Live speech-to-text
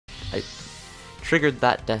I triggered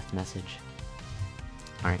that death message.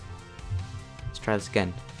 Alright. Let's try this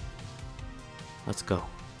again. Let's go.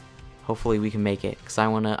 Hopefully we can make it. Because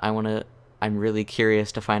I'm really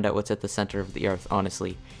curious to find out what's at the center of the earth,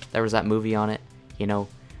 honestly. There was that movie on it. You know,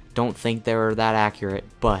 don't think they were that accurate,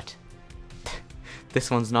 but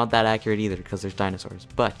this one's not that accurate either because there's dinosaurs.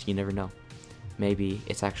 But you never know. Maybe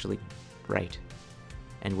it's actually right.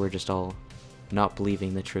 And we're just all not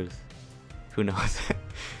believing the truth. Who knows?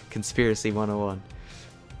 Conspiracy 101.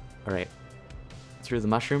 Alright. Through the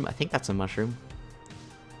mushroom. I think that's a mushroom.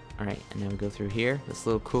 Alright, and then we go through here. This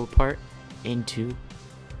little cool part. Into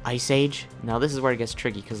Ice Age. Now this is where it gets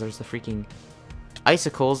tricky because there's the freaking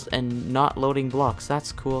icicles and not loading blocks.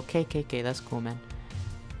 That's cool. KKK, that's cool, man.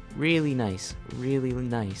 Really nice. Really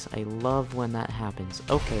nice. I love when that happens.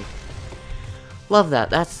 Okay. Love that.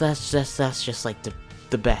 That's just like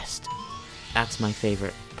the best. That's my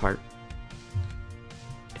favorite part.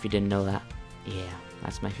 If you didn't know that. Yeah,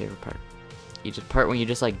 that's my favorite part. Part when you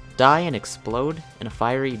just like die and explode in a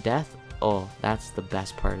fiery death. Oh, that's the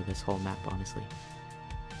best part of this whole map, honestly.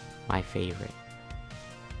 My favorite.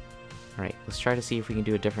 Alright, let's try to see if we can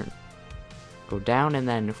do a different. Go down and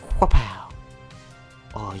then whoop-pow.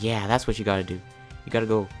 Oh yeah, that's what you gotta do. You gotta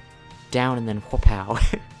go down and then whoop-pow.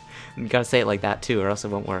 You gotta say it like that too, or else it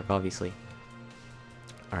won't work, obviously.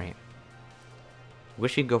 Alright.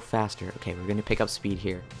 Wish you'd go faster. Okay, we're gonna pick up speed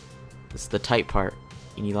here. This is the tight part.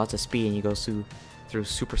 You need lots of speed and you go through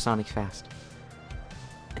supersonic fast.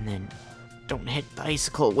 And then don't hit the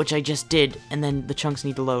icicle, which I just did, and then the chunks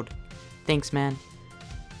need to load. Thanks, man.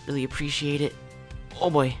 Really appreciate it. Oh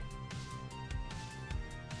boy.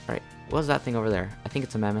 Alright, what's that thing over there? I think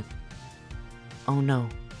it's a mammoth. Oh no.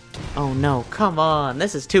 Oh no, come on.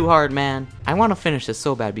 This is too hard, man. I want to finish this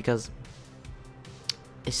so bad because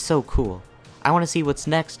it's so cool. I want to see what's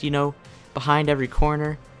next, you know. Behind every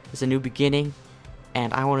corner is a new beginning.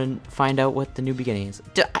 And I want to find out what the new beginning is.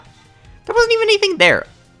 There wasn't even anything there.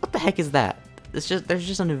 What the heck is that? There's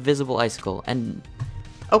just an invisible icicle. And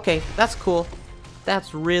okay, that's cool.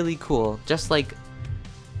 That's really cool. Just like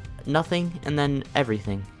nothing and then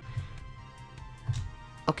everything.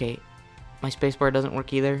 Okay, my spacebar doesn't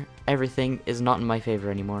work either. Everything is not in my favor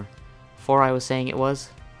anymore. Before I was saying it was.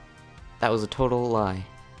 That was a total lie.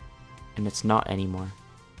 And it's not anymore.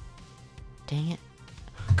 Dang it.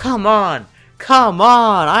 Come on! Come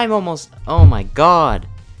on! I'm almost... Oh my god.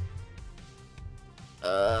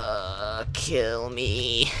 Kill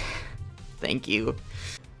me. Thank you.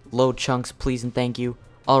 Load chunks, please and thank you.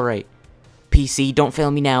 Alright. PC, don't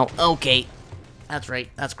fail me now. Okay. That's right.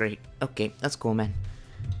 That's great. Okay, that's cool, man.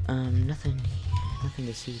 Nothing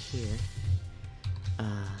to see here.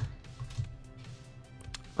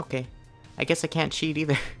 Okay. I guess I can't cheat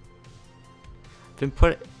either. Been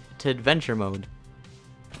put to adventure mode.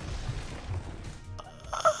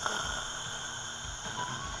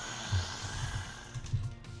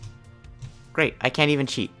 Great, I can't even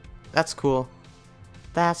cheat. That's cool.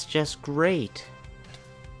 That's just great.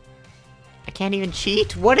 I can't even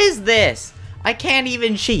cheat? What is this? I can't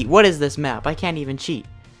even cheat. What is this map? I can't even cheat.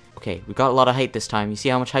 Okay, we got a lot of height this time. You see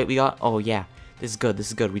how much height we got? Oh yeah. This is good. This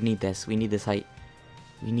is good. We need this. We need this height.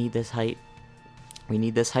 We need this height. We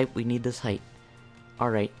need this height. We need this height.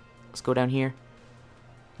 Alright. Let's go down here.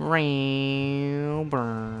 You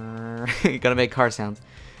gotta make car sounds.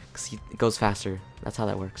 Because it goes faster. That's how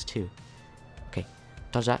that works too. Okay.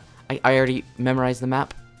 Dodge that. I already memorized the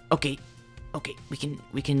map. Okay. Okay. We can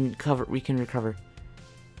recover.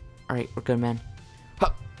 Alright, we're good, man.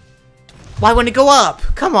 Huh. Why wouldn't it go up?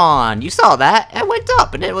 Come on. You saw that. It went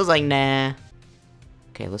up and it was like, nah.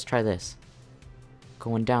 Okay, let's try this.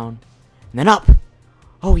 Going down. And then up.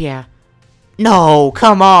 Oh, yeah. No,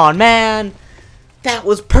 come on, man. That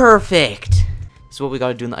was perfect. This is what we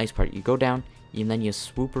gotta do in the ice part. You go down, and then you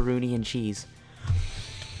swoop a Rooney and cheese.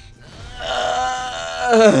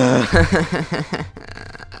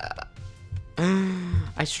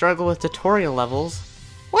 I struggle with tutorial levels.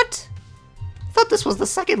 What? I thought this was the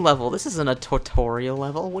second level. This isn't a tutorial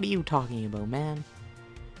level. What are you talking about, man?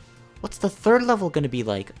 What's the third level gonna be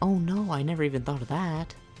like? Oh no, I never even thought of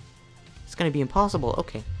that. It's gonna be impossible.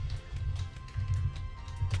 Okay.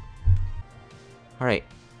 Alright.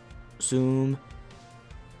 Zoom.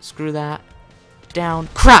 Screw that. Down.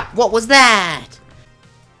 Crap! What was that?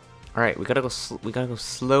 Alright, we gotta go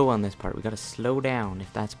slow on this part. We gotta slow down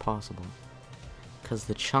if that's possible. Because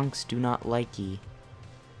the chunks do not likey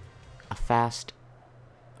a fast...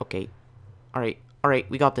 Okay. Alright, alright,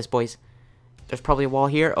 we got this, boys. There's probably a wall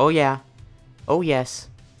here. Oh, yeah. Oh, yes.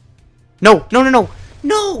 No! No, no, no!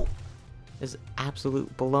 No! This is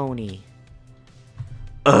absolute baloney.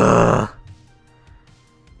 Ugh!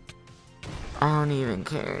 I don't even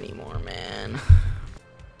care anymore, man.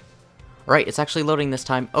 Right, it's actually loading this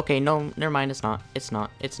time. Okay, no, never mind, it's not. It's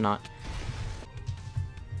not. It's not.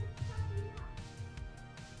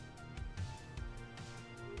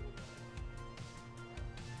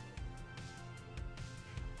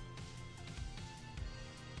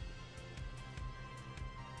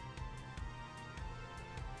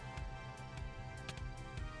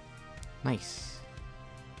 Nice.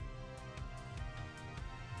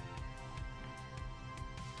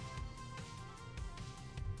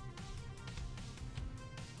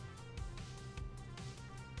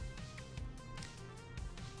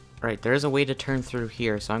 Right, there is a way to turn through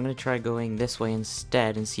here, so I'm gonna try going this way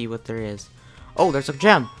instead and see what there is. Oh, there's a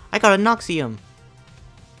gem! I got a Noxium!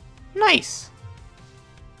 Nice!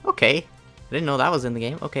 Okay. I didn't know that was in the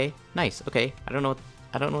game. Okay, nice. Okay, I don't know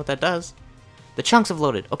what that does. The chunks have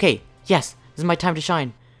loaded. Okay, yes, this is my time to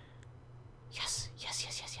shine. Yes, yes,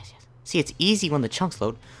 yes, yes, yes, yes. See, it's easy when the chunks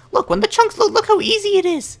load. Look, when the chunks load, look how easy it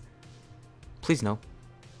is! Please no.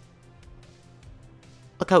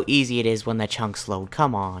 Look how easy it is when the chunks load.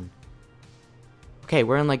 Come on. Okay,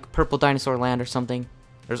 we're in like purple dinosaur land or something.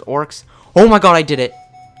 There's orcs. Oh my god, I did it!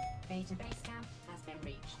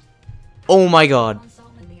 Oh my god.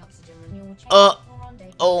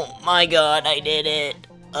 Oh my god, I did it.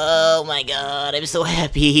 Oh my god, I'm so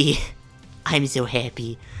happy. I'm so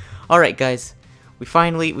happy. Alright guys, we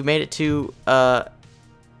made it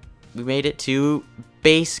to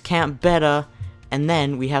base camp beta, and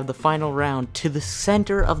then we have the final round to the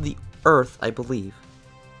center of the earth, I believe.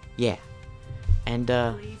 Yeah. And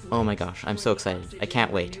oh my gosh, I'm so excited. I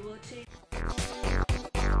can't wait.